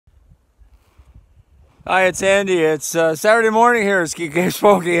Hi, it's Andy. It's Saturday morning here at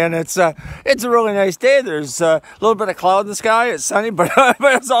Smokey, and it's a really nice day. There's a little bit of cloud in the sky. It's sunny, but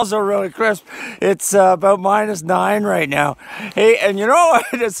but it's also really crisp. It's about -9 right now. Hey, and you know,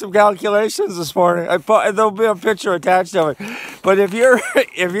 I did some calculations this morning. There'll be a picture attached to it. But if the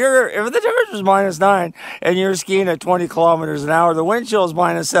temperature is -9 and you're skiing at 20 kilometers an hour, the wind chill is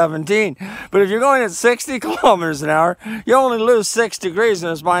 -17. But if you're going at 60 kilometers an hour, you only lose 6 degrees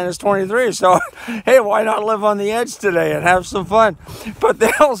and it's -23. So hey, why not live on the edge today and have some fun? But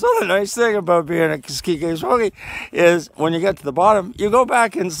also the nice thing about being a ski Smokey is when you get to the bottom, you go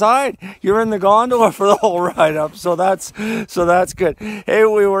back inside. You're in the gondola for the whole ride up. So that's good. Hey,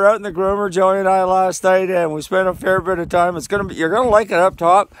 we were out in the groomer, Joey and I, last night, and we spent a fair bit of time. You're gonna like it up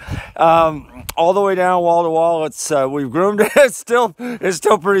top. All the way down wall to wall. We've groomed it. It's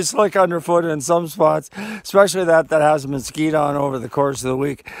still pretty slick underfoot in some spots, especially that hasn't been skied on over the course of the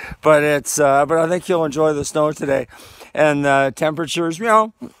week. But I think you'll enjoy the snow today. And temperatures,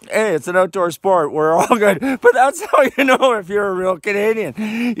 hey, it's an outdoor sport. We're all good. But that's how you know if you're a real Canadian.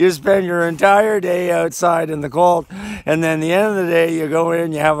 You spend your entire day outside in the cold, and then the end of the day, you go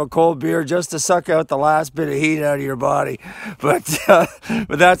in, you have a cold beer just to suck out the last bit of heat out of your body. But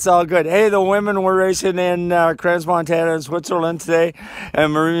that's all good. Hey, the women were racing in Crans-Montana and Switzerland today,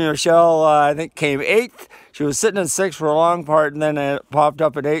 and Marie Michelle, I think, came 8th. She was sitting in 6th for a long part, and then it popped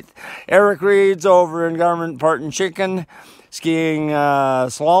up at 8th. Eric Reed's over in Garmin-Partenkirchen skiing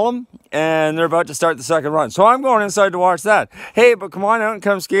slalom, and they're about to start the second run. So I'm going inside to watch that. Hey, but come on out and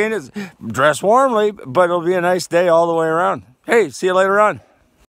come skiing. Dress warmly, but it'll be a nice day all the way around. Hey, see you later on.